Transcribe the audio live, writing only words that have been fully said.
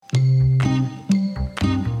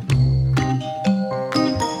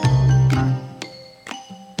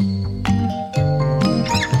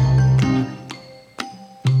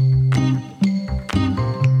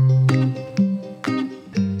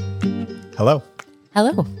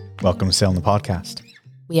Hello. Welcome to Salem the Podcast.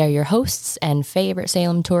 We are your hosts and favorite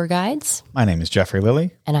Salem tour guides. My name is Jeffrey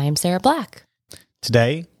Lilly. And I am Sarah Black.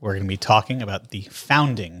 Today, we're going to be talking about the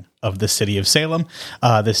founding of the city of Salem,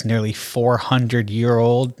 this nearly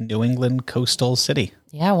 400-year-old New England coastal city.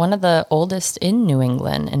 Yeah, one of the oldest in New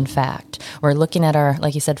England, in fact. We're looking at our,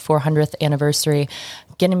 like you said, 400th anniversary.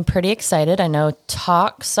 Getting pretty excited. I know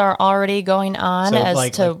talks are already going on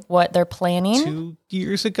what they're planning. 2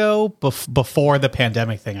 years ago, before the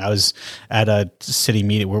pandemic thing, I was at a city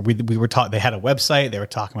meeting where we were talking. They had a website. They were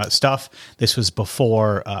talking about stuff. This was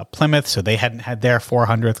before Plymouth, so they hadn't had their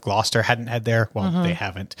 400th. Gloucester hadn't had their. Well, they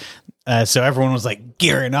haven't. So everyone was like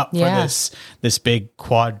gearing up for this big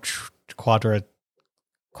quadricentennial.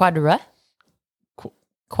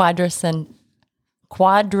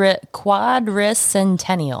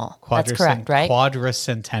 That's correct, right?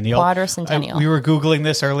 Quadricentennial. We were Googling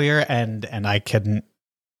this earlier, and I couldn't.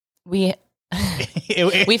 We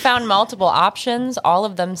found multiple options. All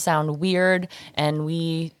of them sound weird, and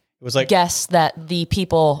we guessed that the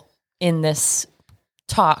people in this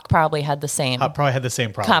talk probably had the same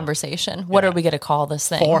problem. Conversation. What are we going to call this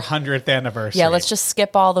thing? 400th anniversary. Yeah, let's just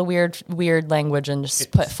skip all the weird language and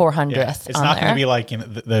just put 400th. Yeah, it's not going to be like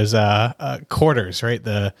those quarters, right?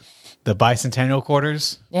 The bicentennial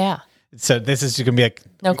quarters. Yeah. So this is going to be like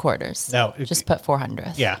no quarters. No, just put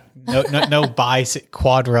 400th. Yeah. No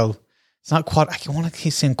quadro. It's not quad. I want to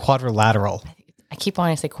keep saying quadrilateral. I keep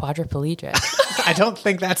wanting to say quadriplegic. I don't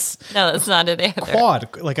think that's... No, that's not it either. Quad. A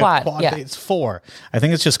quad. Yeah. It's 4. I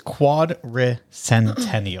think it's just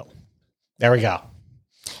quadricentennial. There we go.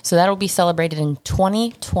 So that'll be celebrated in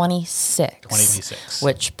 2026.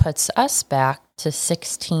 Which puts us back to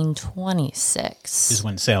 1626. This is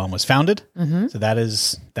when Salem was founded. Mm-hmm. So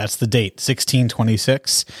that's the date,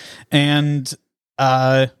 1626. And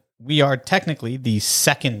we are technically the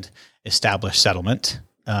second established settlement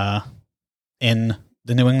in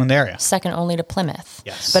the New England area. Second only to Plymouth.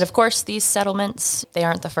 Yes. But of course, these settlements, they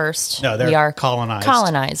aren't the first. No, we are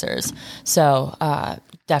colonizers. So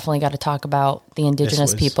definitely got to talk about the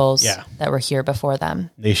indigenous peoples that were here before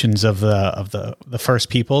them. Nations of the first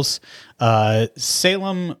peoples.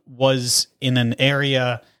 Salem was in an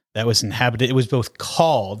area that was inhabited. It was both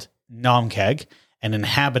called Nomkeg and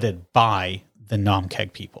inhabited by the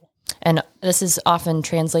Nomkeg people. And this is often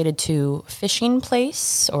translated to fishing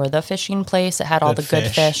place or the fishing place. It had all the good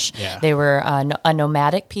fish. Yeah. They were a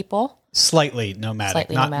nomadic people. Slightly nomadic.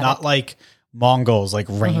 Not like Mongols, like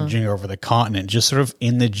ranging over the continent, just sort of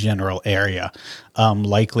in the general area,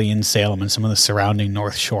 likely in Salem and some of the surrounding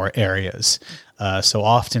North Shore areas. So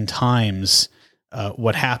oftentimes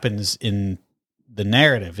what happens in the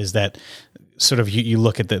narrative is that sort of you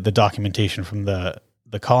look at the documentation from the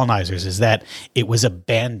colonizers is that it was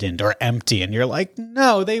abandoned or empty. And you're like,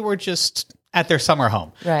 no, they were just at their summer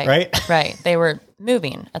home. Right. They were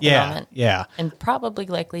moving at the moment. Yeah. And probably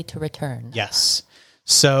likely to return. Yes.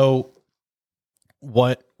 So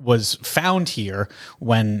what was found here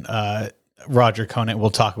when Roger Conant, we'll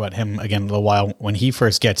talk about him again in a little while, when he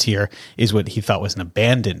first gets here, is what he thought was an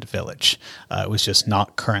abandoned village. It was just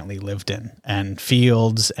not currently lived in. And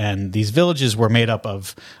fields, and these villages were made up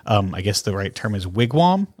of, I guess the right term is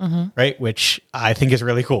wigwam, right? Which I think is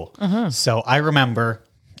really cool. Mm-hmm. So I remember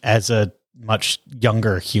as a much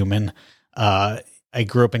younger human, I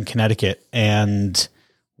grew up in Connecticut, and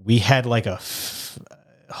we had like a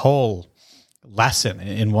whole lesson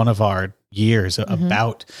in one of our years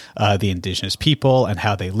about the indigenous people and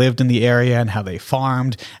how they lived in the area and how they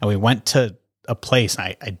farmed. And we went to a place,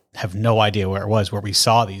 and I have no idea where it was, where we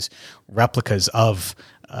saw these replicas of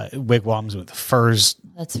wigwams with furs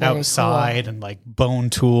outside and like bone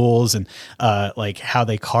tools and like how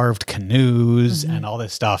they carved canoes and all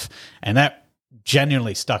this stuff. And that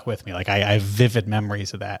genuinely stuck with me. Like I have vivid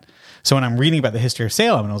memories of that. So when I'm reading about the history of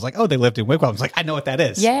Salem, and I was like, oh, they lived in wigwams, like I know what that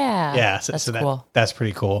is. Yeah. Yeah. So cool. That's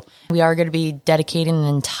pretty cool. We are going to be dedicating an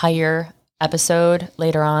entire episode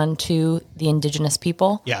later on to the indigenous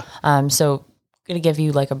people. Yeah. So going to give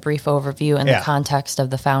you like a brief overview and the context of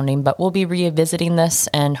the founding, but we'll be revisiting this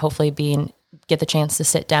and hopefully get the chance to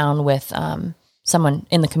sit down with someone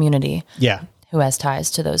in the community. Yeah. Who has ties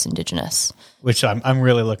to those indigenous. Which I'm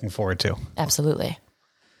really looking forward to. Absolutely.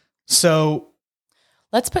 So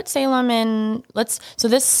let's put Salem in, so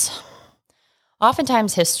this,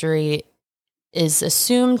 oftentimes history is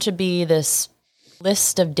assumed to be this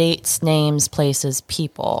list of dates, names, places,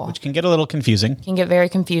 people. Which can get a little confusing. Can get very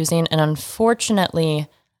confusing. And unfortunately,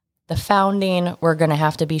 the founding, we're going to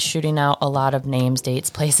have to be shooting out a lot of names, dates,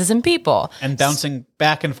 places, and people. And bouncing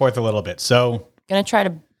back and forth a little bit. So going to try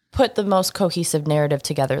to put the most cohesive narrative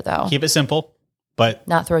together, though. Keep it simple, but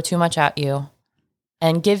not throw too much at you.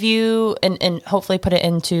 and give you, and hopefully put it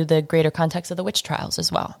into the greater context of the witch trials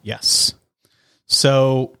as well. Yes.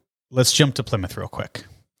 So let's jump to Plymouth real quick.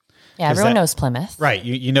 Yeah, everyone knows Plymouth. Right.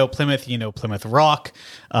 You know Plymouth, you know Plymouth Rock.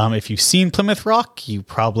 If you've seen Plymouth Rock, you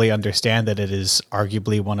probably understand that it is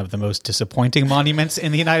arguably one of the most disappointing monuments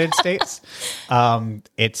in the United States.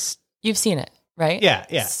 You've seen it, right? Yeah,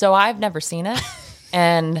 yeah. So I've never seen it.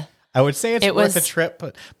 And I would say it's worth a trip,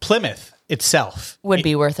 but Plymouth itself would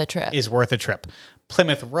be worth a trip. Is worth a trip.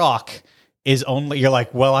 Plymouth Rock is only, you're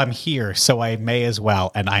like, well, I'm here, so I may as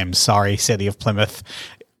well. And I am sorry, City of Plymouth,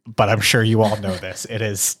 but I'm sure you all know this. It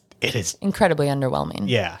is incredibly underwhelming.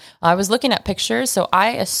 Yeah. I was looking at pictures, so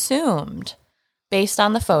I assumed, based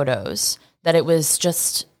on the photos, that it was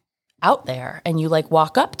just out there and you like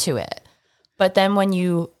walk up to it. But then when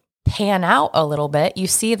you pan out a little bit, you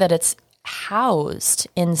see that it's housed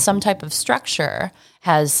in some type of structure,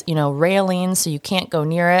 has, railings so you can't go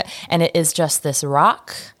near it. And it is just this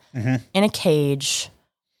rock in a cage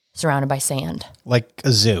surrounded by sand. Like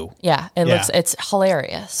a zoo. Yeah. It's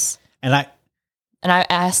hilarious. And I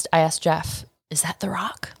asked Jeff, is that the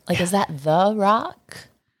rock? Is that the rock?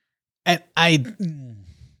 And I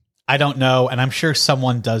don't know. And I'm sure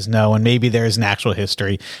someone does know. And maybe there's an actual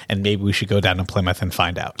history and maybe we should go down to Plymouth and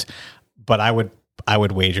find out. But I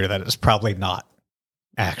would wager that it's probably not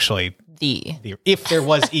actually if there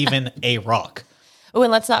was even a rock. Oh,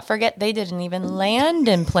 and let's not forget, they didn't even land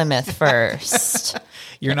in Plymouth first.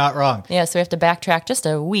 You're not wrong. Yeah, so we have to backtrack just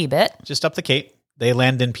a wee bit. Just up the Cape. They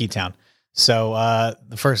land in P-Town. So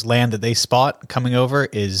the first land that they spot coming over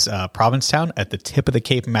is Provincetown at the tip of the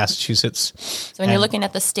Cape in Massachusetts. So when you're looking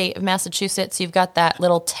at the state of Massachusetts, you've got that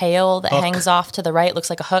little tail that hangs off to the right.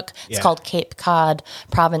 Looks like a hook. It's called Cape Cod,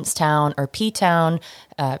 Provincetown, or P-Town,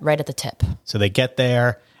 right at the tip. So they get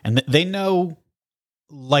there, and they know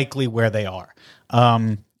likely where they are.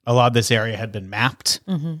 A lot of this area had been mapped.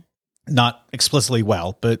 Mm-hmm. Not explicitly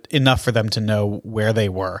well, but enough for them to know where they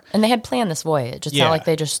were. And they had planned this voyage. It's not like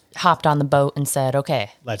they just hopped on the boat and said, okay,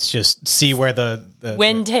 let's just see where the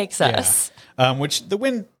wind takes us. Which the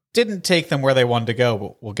wind didn't take them where they wanted to go,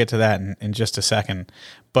 but we'll get to that in just a second.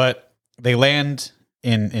 But they land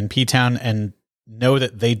in P-Town and know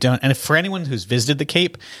that they don't. And for anyone who's visited the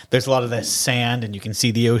Cape, there's a lot of this sand and you can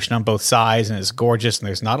see the ocean on both sides and it's gorgeous and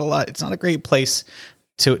there's not a lot. It's not a great place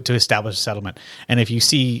to establish a settlement. And if you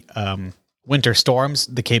see winter storms,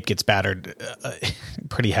 the Cape gets battered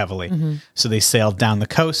pretty heavily. Mm-hmm. So they sailed down the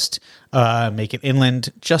coast, make it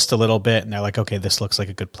inland just a little bit. And they're like, okay, this looks like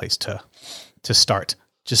a good place to start.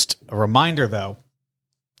 Just a reminder, though,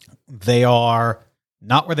 they are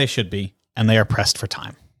not where they should be, and they are pressed for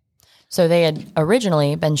time. So they had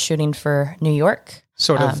originally been shooting for New York.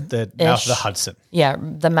 Sort of the mouth of the Hudson. Yeah,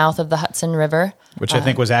 the mouth of the Hudson River. Which I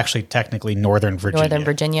think was actually technically Northern Virginia. Northern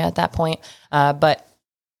Virginia at that point. But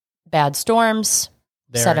bad storms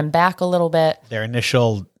set them back a little bit. Their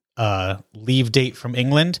initial leave date from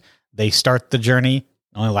England, they start the journey,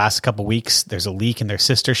 only lasts a couple weeks. There's a leak in their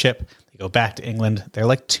sister ship. They go back to England. They're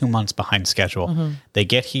like 2 months behind schedule. Mm-hmm. They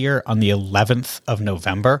get here on the 11th of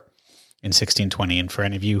November. In 1620, and for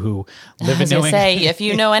any of you who live in New England, if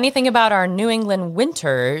you know anything about our New England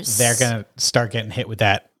winters, they're going to start getting hit with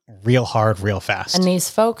that real hard, real fast. And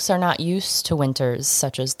these folks are not used to winters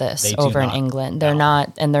such as this over in England. They're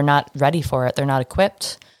not, and they're not ready for it. They're not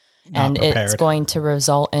equipped, and it's going to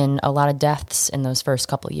result in a lot of deaths in those first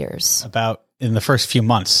couple of years. About in the first few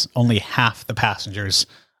months, only half the passengers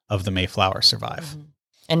of the Mayflower survive,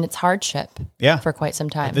 and it's hardship. For quite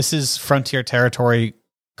some time. This is frontier territory.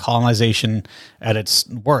 Colonization at its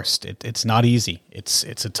worst. It's not easy. It's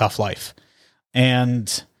a tough life.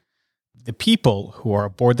 And the people who are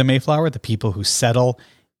aboard the Mayflower, the people who settle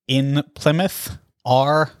in Plymouth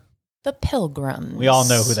are the Pilgrims. We all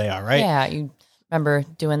know who they are, right? Yeah, you remember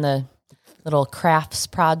doing the little crafts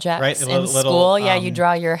projects in school. Yeah, you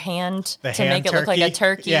draw your hand to make it look like a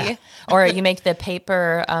turkey, or you make the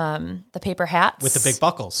paper hats with the big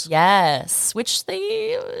buckles. Yes, which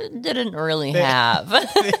they didn't really have.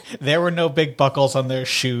 There were no big buckles on their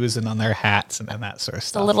shoes and on their hats and that sort of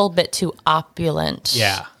stuff. It's a little bit too opulent.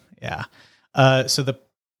 Yeah. So the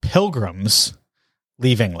Pilgrims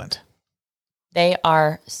leave England. They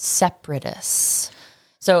are separatists.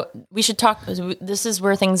 So we should talk, this is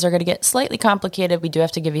where things are going to get slightly complicated. We do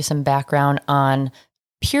have to give you some background on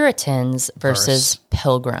Puritans versus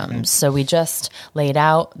Pilgrims. Mm-hmm. So we just laid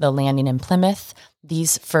out the landing in Plymouth.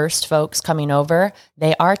 These first folks coming over,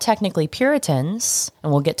 they are technically Puritans,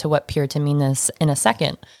 and we'll get to what Puritan means in a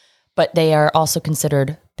second, but they are also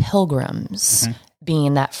considered Pilgrims,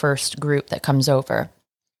 being that first group that comes over.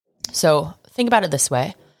 So think about it this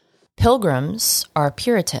way. Pilgrims are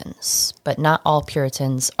Puritans, but not all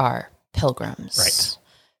Puritans are pilgrims. Right.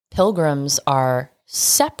 Pilgrims are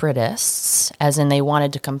separatists, as in they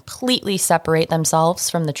wanted to completely separate themselves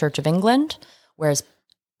from the Church of England, whereas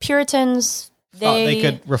Puritans, they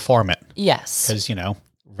could reform it. Yes. Because,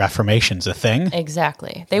 Reformation's a thing.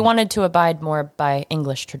 Exactly. They wanted to abide more by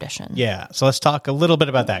English tradition. Yeah. So let's talk a little bit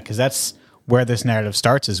about that, because that's where this narrative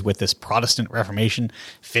starts, is with this Protestant Reformation,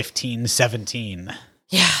 1517.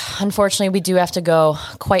 Yeah, unfortunately, we do have to go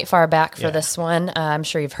quite far back for this one. I'm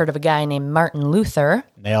sure you've heard of a guy named Martin Luther.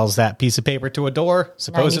 Nails that piece of paper to a door,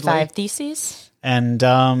 supposedly. 95 Theses. And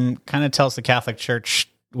kind of tells the Catholic Church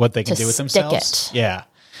what they can do with themselves. Yeah.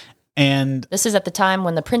 And this is at the time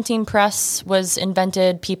when the printing press was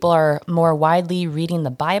invented. People are more widely reading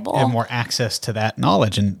the Bible. Have more access to that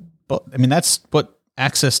knowledge. And that's what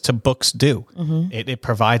access to books do. Mm-hmm. It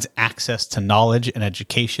provides access to knowledge and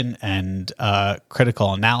education and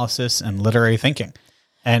critical analysis and literary thinking.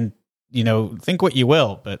 And, think what you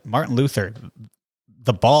will, but Martin Luther,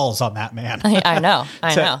 the balls on that man. I know.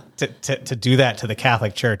 To do that to the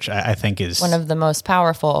Catholic Church, I think is one of the most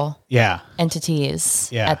powerful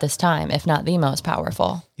entities at this time, if not the most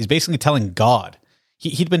powerful. He's basically telling God.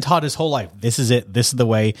 He'd been taught his whole life, this is it, this is the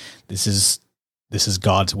way, this is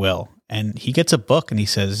God's will. And he gets a book and he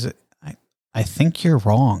says, I think you're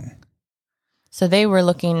wrong. So they were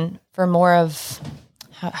looking for more of,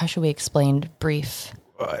 how should we explain brief?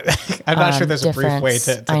 I'm not sure there's a brief way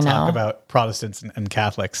to talk about Protestants and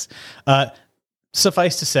Catholics.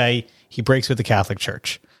 Suffice to say, he breaks with the Catholic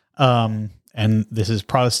Church. And this is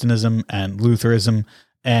Protestantism and Lutheranism.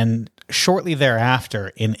 And shortly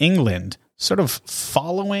thereafter, in England, sort of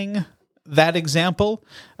following that example,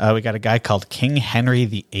 we got a guy called King Henry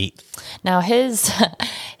VIII. Now, his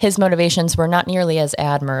motivations were not nearly as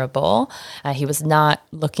admirable. He was not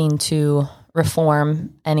looking to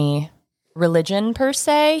reform any religion per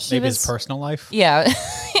se. Maybe his personal life? Yeah.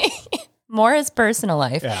 More his personal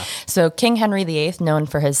life. Yeah. So King Henry VIII, known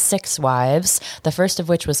for his 6 wives, the first of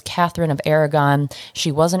which was Catherine of Aragon,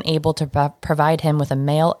 she wasn't able to provide him with a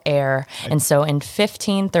male heir. And so in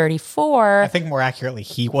 1534... I think more accurately,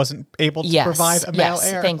 he wasn't able to provide a male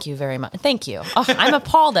heir. Thank you very much. Thank you. Oh, I'm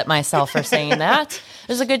appalled at myself for saying that.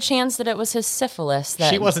 There's a good chance that it was his syphilis that...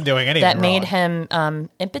 She wasn't doing anything that wrong. Made him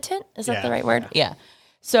impotent? Is that the right word? Yeah.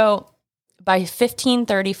 So... by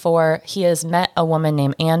 1534, he has met a woman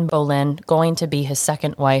named Anne Boleyn, going to be his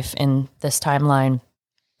second wife in this timeline,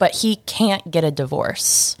 but he can't get a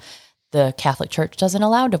divorce. The Catholic Church doesn't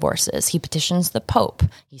allow divorces. He petitions the Pope.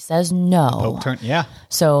 He says no.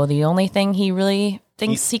 So the only thing he really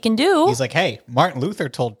thinks he can do... He's like, hey, Martin Luther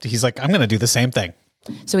he's like, I'm going to do the same thing.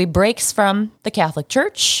 So he breaks from the Catholic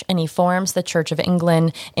Church, and he forms the Church of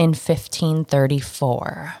England in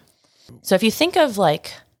 1534. So if you think of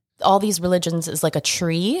all these religions is like a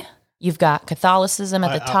tree. You've got Catholicism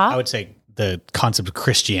at the top. I would say the concept of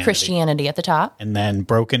Christianity. Christianity at the top. And then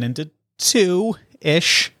broken into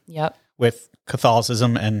 2-ish. Yep. With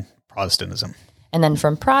Catholicism and Protestantism. And then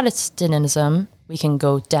from Protestantism, we can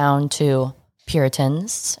go down to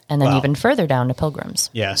Puritans and then even further down to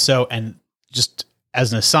Pilgrims. Yeah. So, and just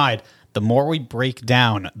as an aside, the more we break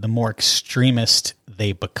down, the more extremist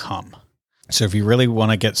they become. So if you really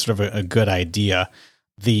want to get sort of a good idea,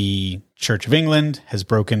 the Church of England has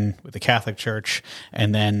broken with the Catholic Church,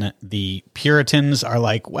 and then the Puritans are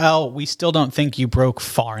like, well, we still don't think you broke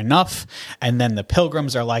far enough. And then the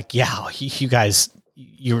Pilgrims are like, yeah, you guys,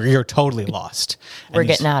 you're totally lost. We're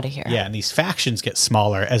getting out of here. Yeah, and these factions get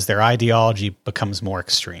smaller as their ideology becomes more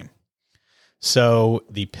extreme. So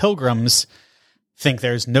the Pilgrims think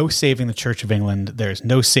there's no saving the Church of England. There's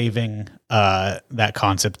no saving that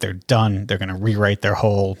concept. They're done. They're going to rewrite their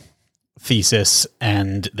whole thesis,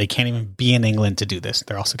 and they can't even be in England to do this.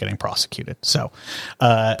 They're also getting prosecuted. So,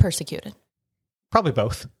 persecuted. Probably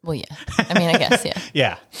both. Well, yeah. I mean, I guess, yeah.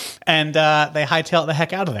 Yeah. And they hightail it the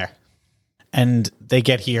heck out of there. And they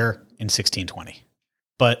get here in 1620.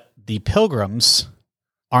 But the Pilgrims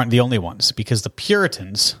aren't the only ones, because the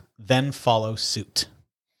Puritans then follow suit.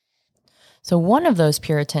 So one of those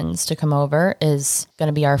Puritans to come over is going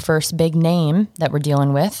to be our first big name that we're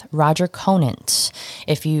dealing with, Roger Conant.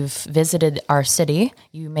 If you've visited our city,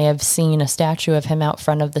 you may have seen a statue of him out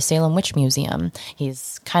front of the Salem Witch Museum.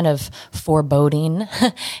 He's kind of foreboding.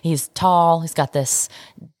 He's tall. He's got this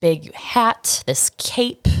big hat, this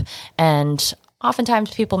cape, and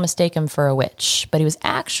oftentimes people mistake him for a witch. But he was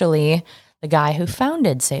actually the guy who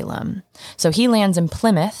founded Salem. So he lands in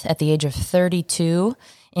Plymouth at the age of 32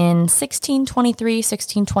 in 1623,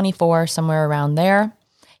 1624, somewhere around there.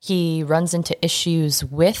 He runs into issues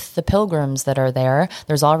with the pilgrims that are there.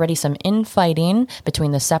 There's already some infighting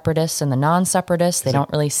between the separatists and the non-separatists. They don't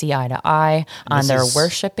really see eye to eye on their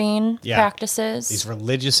worshiping practices. These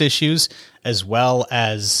religious issues, as well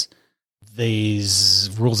as these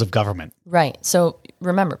rules of government. Right. So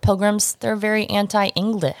remember, pilgrims, they're very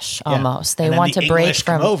anti-English almost. They want to break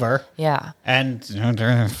from over. Yeah. And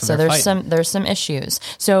so there's some issues.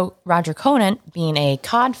 So Roger Conant, being a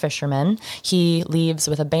cod fisherman, he leaves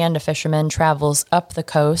with a band of fishermen, travels up the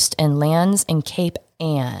coast and lands in Cape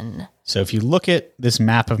Ann. So if you look at this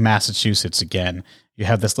map of Massachusetts again, you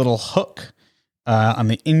have this little hook. On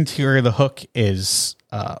the interior of the hook is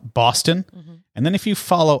Boston. Mm-hmm. And then if you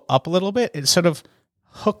follow up a little bit, it sort of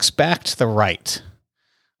hooks back to the right.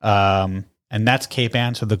 And that's Cape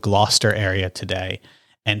Ann, so the Gloucester area today.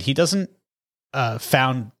 And he doesn't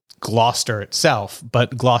found Gloucester itself,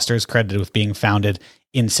 but Gloucester is credited with being founded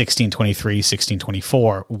in 1623,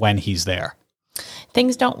 1624 when he's there.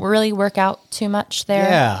 Things don't really work out too much there.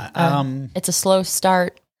 Yeah. It's a slow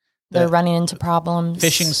start. They're running into problems.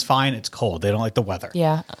 Fishing's fine. It's cold. They don't like the weather.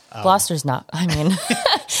 Yeah. Gloucester's not. I mean,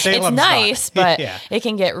 it's nice, but it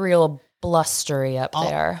can get real blustery up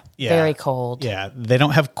there. Yeah. Very cold. Yeah. They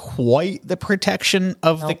don't have quite the protection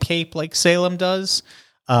of the Cape like Salem does.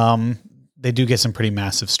 They do get some pretty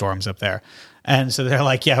massive storms up there. And so they're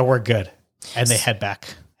like, yeah, we're good. And they head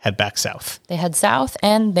back south. They head south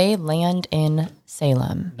and they land in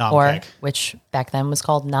Salem, which back then was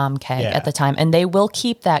called Namkeg at the time. And they will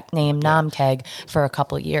keep that name Namkeg for a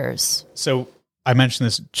couple years. So I mentioned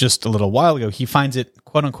this just a little while ago. He finds it,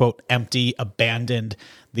 quote unquote, empty, abandoned,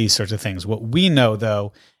 these sorts of things. What we know,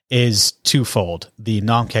 though, is twofold. The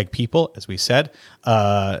Namkeg people, as we said,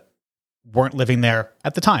 weren't living there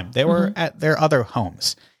at the time. They were at their other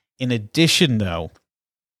homes. In addition, though,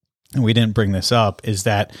 and we didn't bring this up, is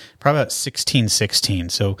that probably about 1616,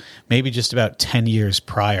 so maybe just about 10 years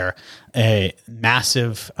prior,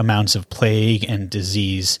 massive amounts of plague and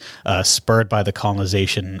disease spurred by the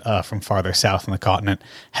colonization from farther south on the continent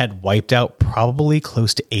had wiped out probably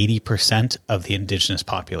close to 80% of the indigenous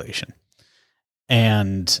population.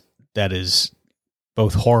 And that is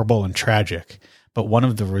both horrible and tragic. But one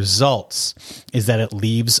of the results is that it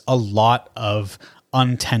leaves a lot of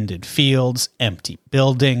untended fields, empty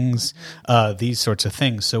buildings, these sorts of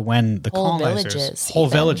things. So when the whole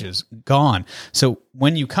villages gone. So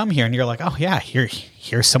when you come here and you're like, oh yeah,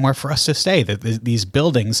 here's somewhere for us to stay. That these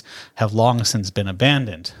buildings have long since been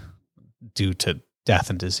abandoned due to death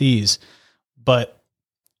and disease. But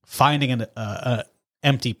finding an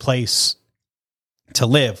empty place to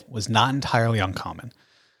live was not entirely uncommon.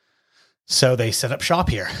 So they set up shop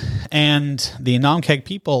here, and the Namkeg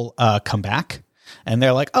people come back. And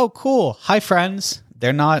they're like, oh, cool. Hi, friends.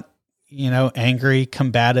 They're not, angry,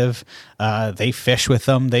 combative. They fish with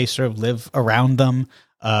them. They sort of live around them,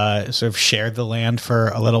 sort of share the land for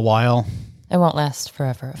a little while. It won't last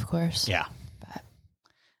forever, of course. Yeah. But.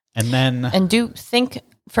 And do think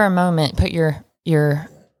for a moment, put your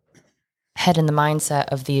head in the mindset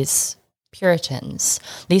of these Puritans.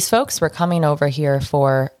 These folks were coming over here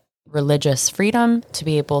for religious freedom, to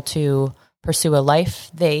be able to pursue a life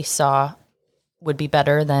they saw would be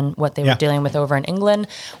better than what they were dealing with over in England.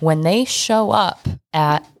 When they show up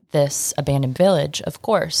at this abandoned village, of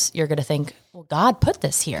course, you're going to think, well, God put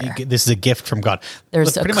this here. This is a gift from God.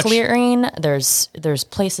 There's a clearing. There's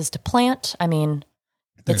places to plant. I mean,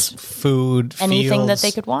 there's food, anything fields that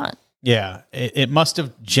they could want. Yeah. It must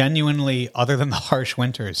have genuinely, other than the harsh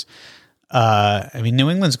winters. New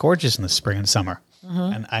England's gorgeous in the spring and summer.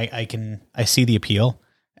 Mm-hmm. And I see the appeal,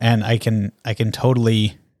 and I can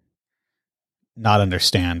totally not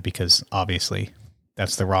understand, because obviously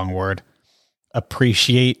that's the wrong word.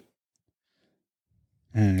 Appreciate.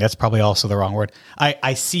 That's probably also the wrong word.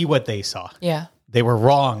 I see what they saw. Yeah. They were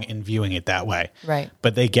wrong in viewing it that way. Right.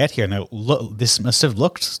 But they get here and this must have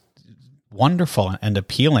looked wonderful and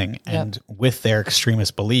appealing. Yep. And with their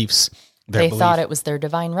extremist beliefs, they thought it was their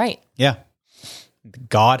divine right. Yeah.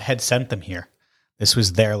 God had sent them here. This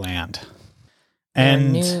was their land.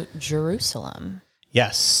 And New Jerusalem.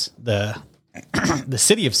 Yes. The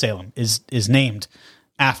city of Salem is named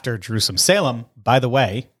after Jerusalem. Salem, by the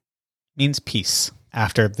way, means peace,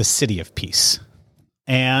 after the city of peace.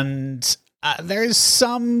 And there's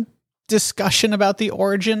some discussion about the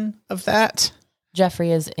origin of that.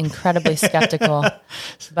 Jeffrey is incredibly skeptical,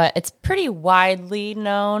 but it's pretty widely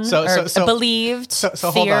known believed,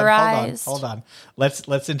 theorized. Hold on.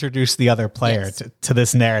 Let's introduce the other player to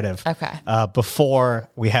this narrative. Okay. Before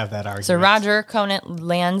we have that argument. So Roger Conant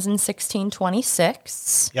lands in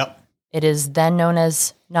 1626. Yep. It is then known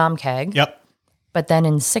as Namkeg. Yep. But then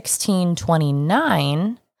in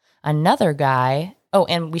 1629, another guy. Oh,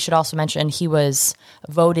 and we should also mention he was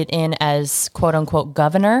voted in as quote unquote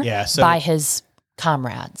governor by his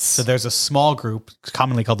comrades. So there's a small group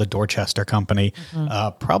commonly called the Dorchester Company,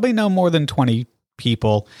 probably no more than 20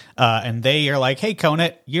 people. And they are like, hey,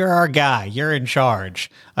 Conant, you're our guy. You're in charge.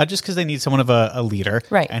 Just because they need someone of a leader.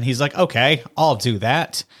 Right. And he's like, okay, I'll do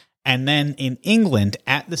that. And then in England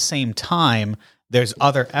at the same time, there's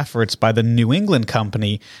other efforts by the New England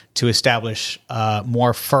Company to establish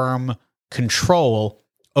more firm control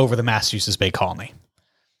over the Massachusetts Bay Colony.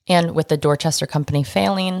 And with the Dorchester Company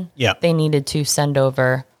failing, they needed to send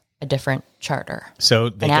over a different charter. So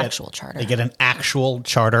they get actual charter. They get an actual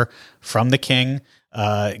charter from the king,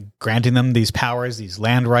 granting them these powers, these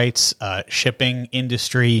land rights, shipping,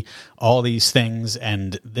 industry, all these things.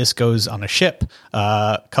 And this goes on a ship,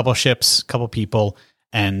 couple ships, couple people,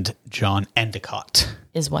 and John Endicott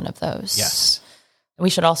is one of those. Yes. We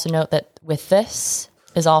should also note that with this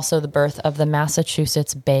is also the birth of the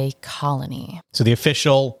Massachusetts Bay Colony. So the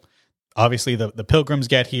official, obviously the Pilgrims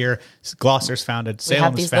get here, Gloucester's founded, Salem's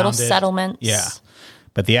founded. We have these little settlements. Yeah.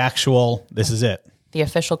 But the actual, this is it. The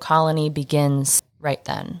official colony begins right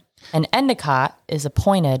then. And Endicott is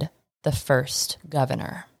appointed the first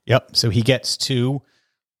governor. Yep. So he gets to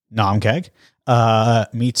Namkeg,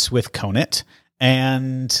 meets with Conant,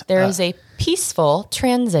 and there is a peaceful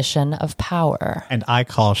transition of power. And I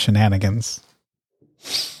call shenanigans.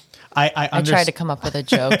 I tried to come up with a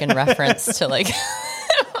joke in reference to like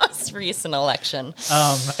the most recent election.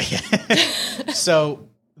 So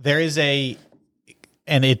there is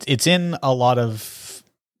and it's in a lot of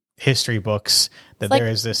history books that there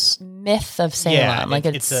is this myth of Salem. Yeah, like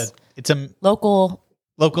it's a local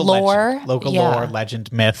lore, lore,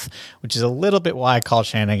 legend, myth, which is a little bit why I call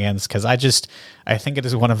shenanigans, because I think it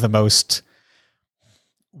is one of the most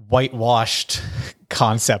whitewashed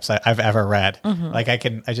concepts I've ever read. Like I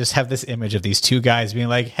just have this image of these two guys being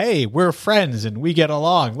like, hey, we're friends and we get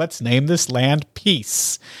along. Let's name this land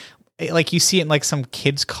Peace. Like you see it in like some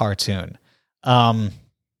kid's cartoon. And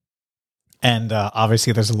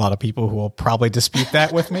obviously there's a lot of people who will probably dispute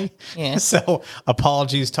that with me. Yeah. So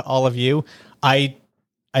apologies to all of you. I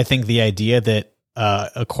think the idea that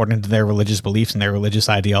according to their religious beliefs and their religious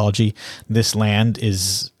ideology, this land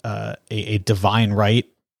is a divine right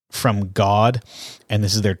from God, and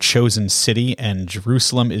this is their chosen city, and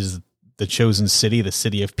Jerusalem is the chosen city, the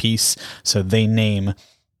city of peace. So they name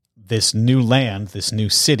this new land, this new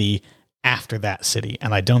city, after that city.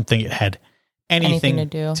 And I don't think it had anything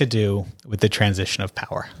to do with the transition of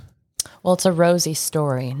power. Well, it's a rosy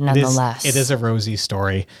story, nonetheless. It is a rosy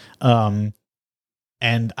story. And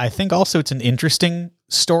I think also it's an interesting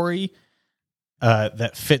story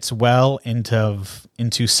that fits well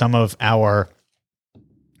into some of our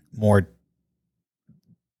more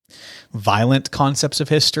violent concepts of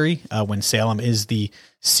history, when Salem is the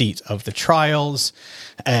seat of the trials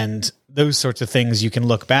and those sorts of things. You can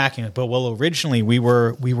look back and, but well, originally we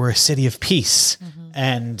were a city of peace,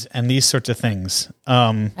 and these sorts of things.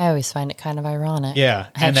 I always find it kind of ironic. Yeah.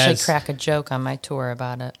 I actually crack a joke on my tour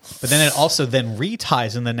about it. But then it also then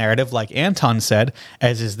reties in the narrative, like Anton said,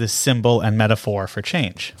 as is this symbol and metaphor for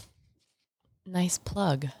change. Nice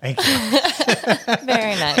plug. Thank you.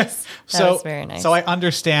 Very nice. That was very nice. So I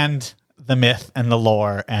understand the myth and the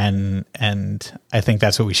lore, and I think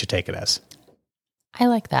that's what we should take it as. I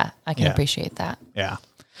like that. I can appreciate that. Yeah.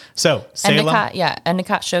 So Salem.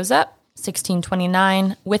 Endicott shows up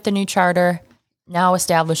 1629 with the new charter, now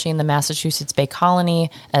establishing the Massachusetts Bay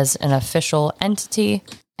Colony as an official entity,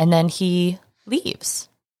 and then he leaves.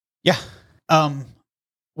 Yeah.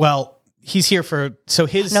 Well, he's here for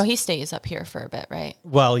he stays up here for a bit, right?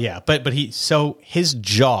 Well, yeah, but his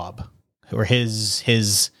job or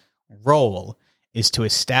his role is to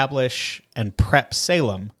establish and prep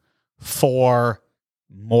Salem for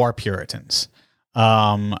more Puritans,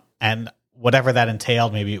 and whatever that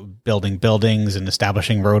entailed, maybe building buildings and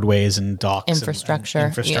establishing roadways and docks,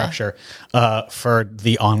 infrastructure for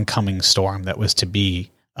the oncoming storm that was to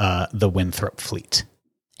be the Winthrop fleet.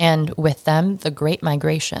 And with them, the Great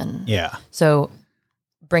Migration. Yeah. So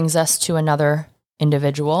brings us to another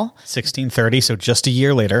individual. 1630, so just a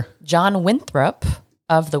year later. John Winthrop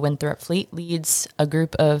of the Winthrop fleet leads a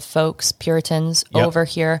group of folks, Puritans, over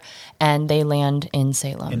here, and they land in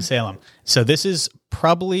Salem. So this is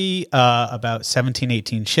probably about 17,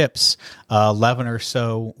 18 ships. 11 or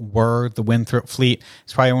so were the Winthrop fleet.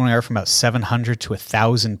 It's probably only from about 700 to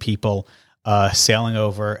 1,000 people sailing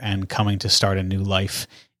over and coming to start a new life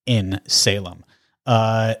in Salem.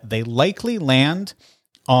 They likely land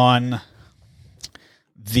on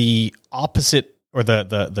the opposite or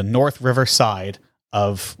the North River side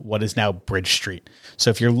of what is now Bridge Street. So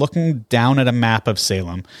if you're looking down at a map of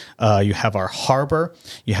Salem, you have our harbor,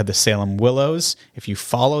 you have the Salem Willows. If you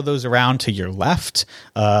follow those around to your left,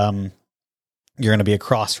 you're going to be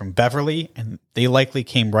across from Beverly, and they likely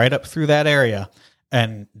came right up through that area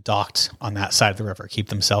and docked on that side of the river, keep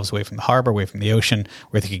themselves away from the harbor, away from the ocean,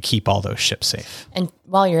 where they could keep all those ships safe. And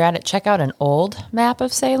while you're at it, check out an old map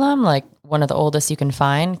of Salem, like one of the oldest you can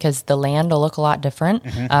find, because the land will look a lot different.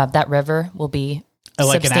 That river will be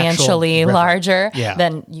substantially larger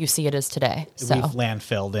than you see it as today. So we've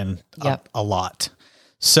landfilled in a lot.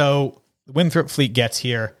 So the Winthrop fleet gets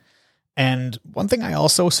here. And one thing I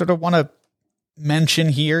also sort of want to mention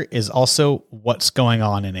here is also what's going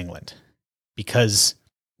on in England. Because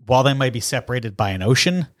while they might be separated by an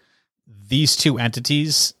ocean, these two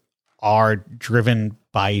entities are driven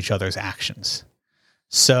by each other's actions.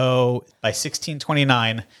 So by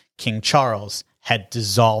 1629, King Charles had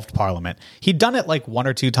dissolved Parliament. He'd done it like one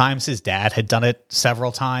or two times. His dad had done it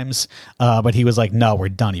several times, but he was like, no, we're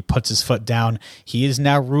done. He puts his foot down. He is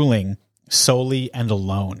now ruling solely and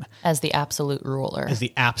alone. As the absolute ruler.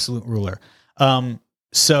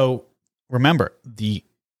 So remember, the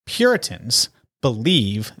Puritans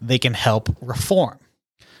believe they can help reform.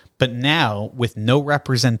 But now, with no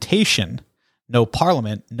representation, no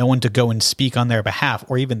parliament, no one to go and speak on their behalf,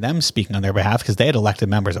 or even them speaking on their behalf, because they had elected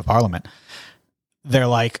members of parliament, they're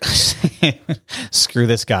like, screw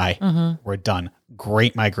this guy. We're done.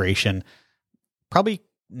 Great migration. Probably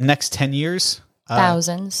next 10 years.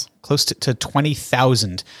 Thousands. Close to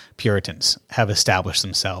 20,000 Puritans have established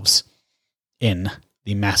themselves in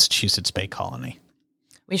the Massachusetts Bay Colony.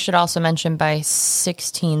 We should also mention by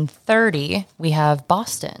 1630, we have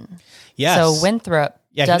Boston. Yes. So Winthrop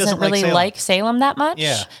doesn't really like Salem that much.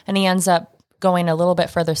 Yeah. And he ends up going a little bit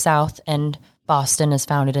further south, and Boston is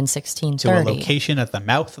founded in 1630. To a location at the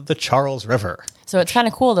mouth of the Charles River. So it's kind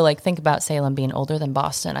of cool to like think about Salem being older than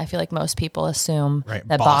Boston. I feel like most people assume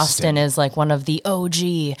that Boston is like one of the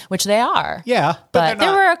OG, which they are. Yeah. But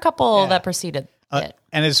there were a couple that preceded it.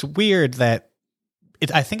 And it's weird that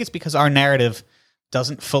I think it's because our narrative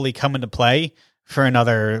doesn't fully come into play for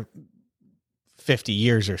another 50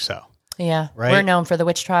 years or so. Yeah. Right? We're known for the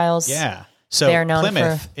witch trials. Yeah. So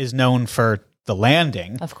Plymouth is known for the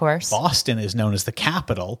landing. Of course. Boston is known as the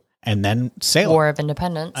capital, and then Salem. War of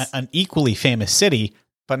Independence. An equally famous city,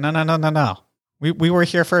 but no. We were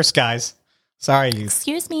here first, guys. Sorry.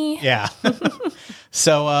 Excuse me. Yeah.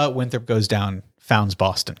 So Winthrop goes down, founds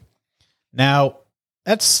Boston. Now,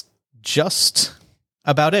 that's just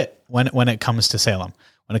about it when it comes to Salem,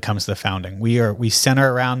 when it comes to the founding. We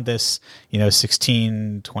center around this,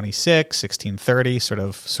 1626, 1630 sort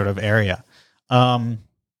of area. I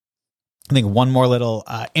think one more little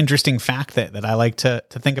interesting fact that I like to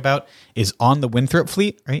think about is on the Winthrop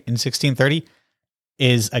fleet, right, in 1630,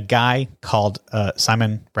 is a guy called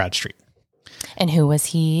Simon Bradstreet. And who was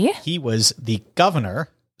he? He was the governor,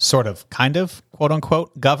 sort of, kind of, quote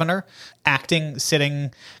unquote, governor,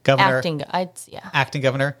 sitting governor. Acting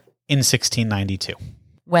governor in 1692.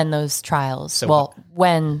 When those trials,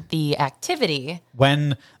 when the activity.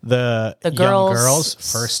 When the young girls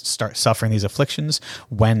first start suffering these afflictions,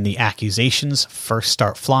 when the accusations first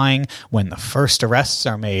start flying, when the first arrests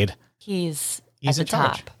are made. He's at the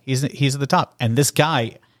top. He's at the top. And this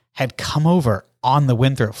guy had come over on the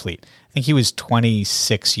Winthrop fleet. I think he was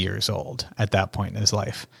 26 years old at that point in his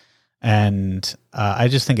life. And I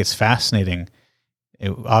just think it's fascinating.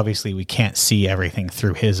 Obviously, we can't see everything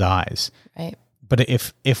through his eyes. Right. But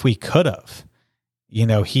if we could have,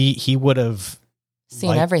 he would have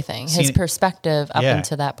seen everything. His perspective up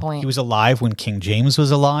until that point. He was alive when King James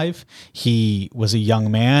was alive. He was a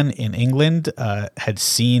young man in England, had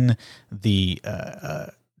seen the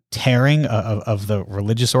tearing of the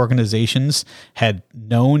religious organizations, had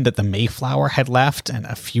known that the Mayflower had left, and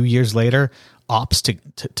a few years later opts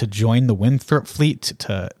to join the Winthrop fleet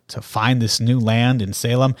to find this new land in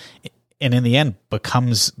Salem, and in the end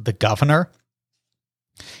becomes the governor.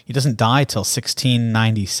 He doesn't die till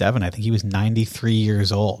 1697. I think he was 93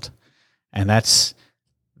 years old, and that's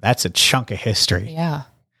a chunk of history. Yeah.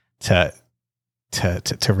 To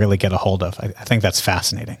really get a hold of. I think that's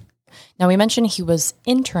fascinating. Now, we mentioned he was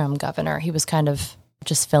interim governor. He was kind of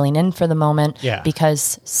just filling in for the moment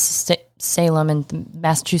because Salem and the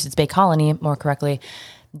Massachusetts Bay Colony, more correctly,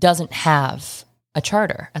 doesn't have a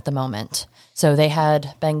charter at the moment. So they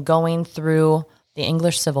had been going through the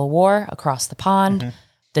English Civil War across the pond. Mm-hmm.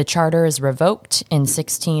 The charter is revoked in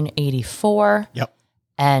 1684. Yep.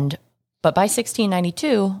 But by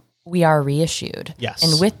 1692, we are reissued. Yes.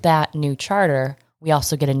 And with that new charter, we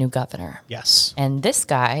also get a new governor. Yes. And this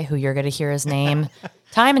guy, who you're going to hear his name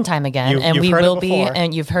time and time again, and you've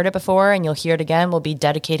heard it before, and you'll hear it again, we'll be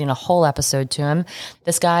dedicating a whole episode to him.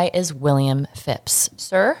 This guy is William Phipps.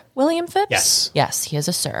 Sir William Phipps? Yes. Yes, he is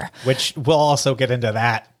a sir. Which we'll also get into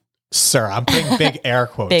that, sir. I'm putting big air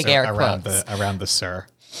quotes around the sir.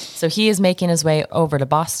 So he is making his way over to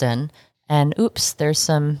Boston, and oops, there's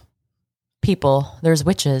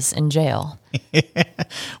witches in jail.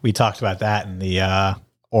 We talked about that in the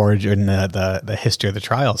origin, the history of the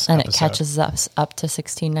trials, and episode. It catches us up to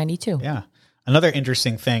 1692. Yeah. Another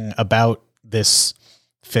interesting thing about this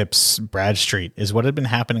Phipps Bradstreet is what had been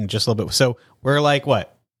happening just a little bit. So we're like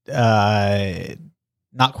what, not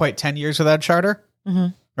quite 10 years without charter,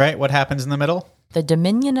 right? What happens in the middle? The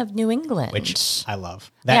Dominion of New England. Which I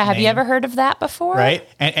love. Have you ever heard of that before? Right?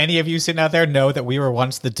 And any of you sitting out there know that we were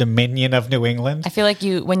once the Dominion of New England? I feel like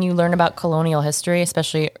when you learn about colonial history,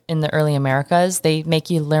 especially in the early Americas, they make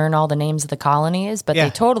you learn all the names of the colonies, but they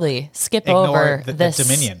totally skip over this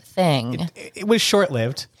Dominion thing. It was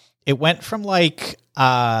short-lived. It went from like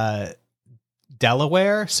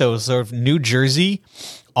Delaware, so sort of New Jersey,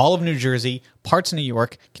 all of New Jersey, parts of New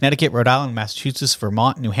York, Connecticut, Rhode Island, Massachusetts,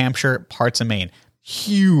 Vermont, New Hampshire, parts of Maine.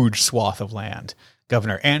 Huge swath of land.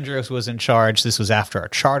 Governor Andros was in charge. This was after our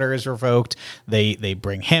charter is revoked. They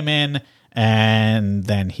bring him in, and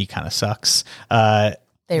then he kind of sucks. They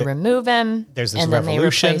remove him. There's this and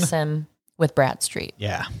revolution. Then they replace him with Bradstreet.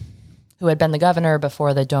 Yeah. Who had been the governor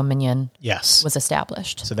before the Dominion was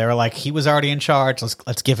established. So they were like, he was already in charge.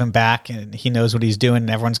 Let's give him back, and he knows what he's doing.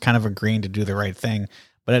 And everyone's kind of agreeing to do the right thing.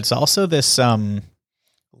 But it's also this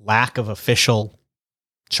lack of official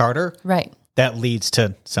charter, right, that leads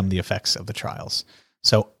to some of the effects of the trials.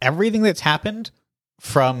 So everything that's happened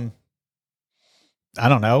from, I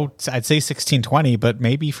don't know, I'd say 1620, but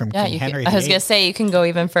maybe from King Henry VIII. I was going to say, you can go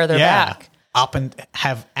even further back. Up and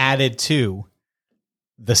have added to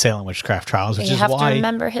the Salem witchcraft trials, which is why... You have to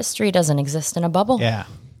remember, history doesn't exist in a bubble. Yeah.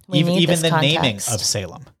 Even the naming of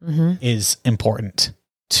Salem is important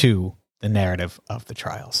to the narrative of the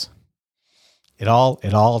trials. It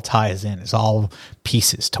all ties in. It's all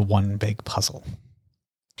pieces to one big puzzle.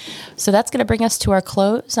 So that's going to bring us to our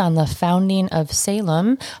close on the founding of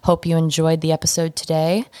Salem. Hope you enjoyed the episode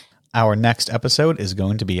today. Our next episode is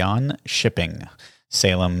going to be on shipping.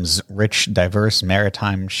 Salem's rich, diverse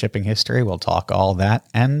maritime shipping history. We'll talk all that,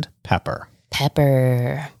 and pepper.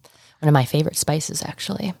 Pepper. One of my favorite spices,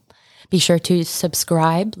 actually. Be sure to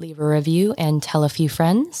subscribe, leave a review, and tell a few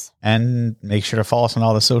friends. And make sure to follow us on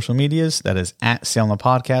all the social medias. That is at Salem the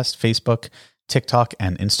Podcast, Facebook, TikTok,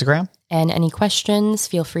 and Instagram. And any questions,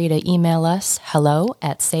 feel free to email us,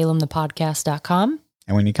 hello@salemthepodcast.com.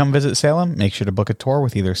 And when you come visit Salem, make sure to book a tour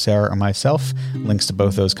with either Sarah or myself. Links to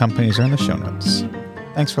both those companies are in the show notes.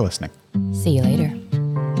 Thanks for listening. See you later.